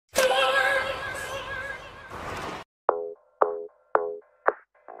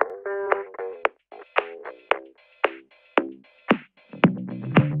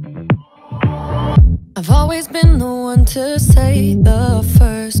I've always been the one to say the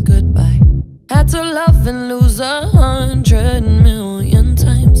first goodbye. Had to love and lose 100 million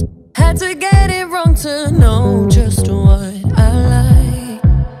times. Had to get it wrong to know just what I like.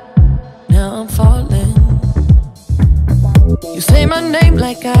 Now I'm falling. You say my name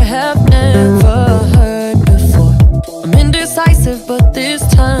like I have never heard before. I'm indecisive, but this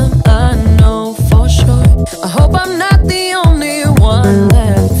time I know for sure. I hope I'm not the only one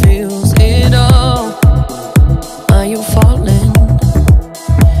that feels it all. Are you falling?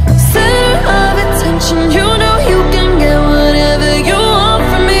 Center of attention, you know you can get whatever you want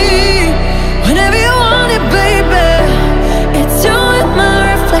from me. Whenever you want it, baby. It's you and my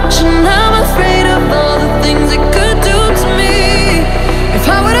reflection. I'm afraid of all the things it could do to me. If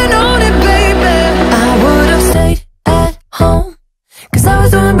I would've known it, baby, I would've stayed at home, 'cause I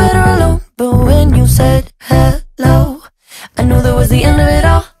was doing better alone. But when you said hello, I knew that was the end of it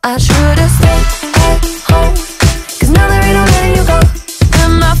all. I should've stayed at home, 'cause now there ain't no letting you go.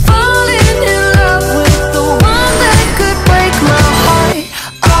 Am I falling in love with the one that could break my heart?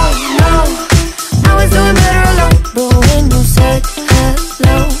 Oh no, I was doing better alone. But when you said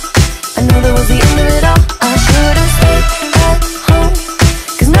hello, I knew that was the end of it all. I should've stayed at home,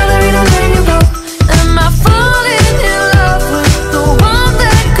 'cause now there ain't no letting you go. Am I falling in love with the one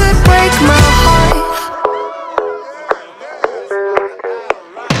that could break my heart?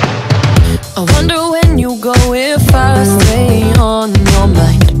 I wonder when you go if I stay on your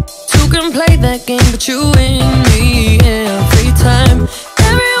mind. Two can play that game, but you win me every time.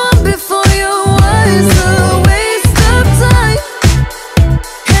 Everyone before you was a waste of time.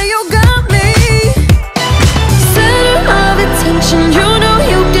 Yeah, you got me. Center of attention, you know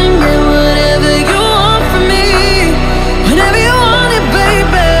you can get whatever you want from me. Whenever you want it,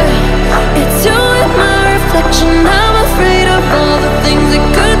 baby. It's you and my reflection. I'm afraid of all the things it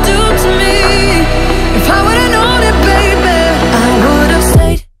could do to me. If I would've known it, baby, I would've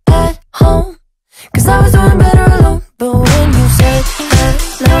stayed at home, 'cause I was doing better alone. But when you said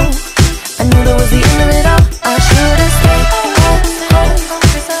hello, I knew that was the end of it all. I should've stayed at home,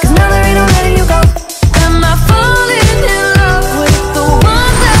 'cause now there ain't no letting you go. Am I falling in love with the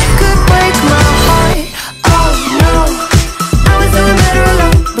one that could break my heart? Oh no, I was doing better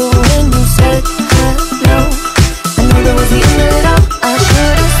alone. But when you said hello, I knew that was the end of it all. I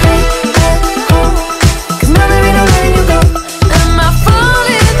should've stayed at home, 'cause now there ain't no letting you go. Am I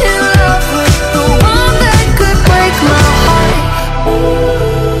falling in love with the one that could break my heart?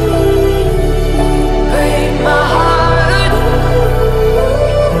 Break my heart.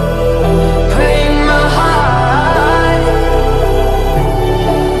 Break my heart.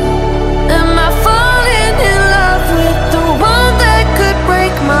 Am I falling in love with the one that could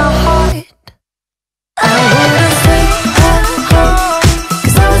break my heart? I would've stayed at home,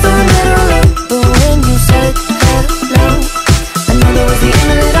 'cause I was doing better alone. But when you said hello, I knew that was the end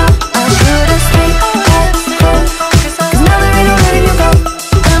of it all. I should've stayed at home, 'cause now there ain't no letting you go.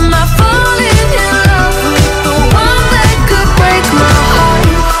 Am I falling in love with the one that could break my heart?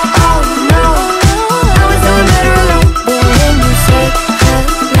 Oh no, I was doing better alone. But when you said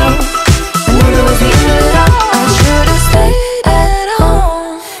hello, I knew that was the end of it all. I should've stayed at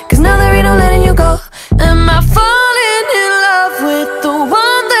home, 'cause now there ain't no letting you go. Am I falling in love with the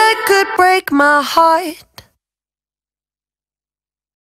one that could break my heart?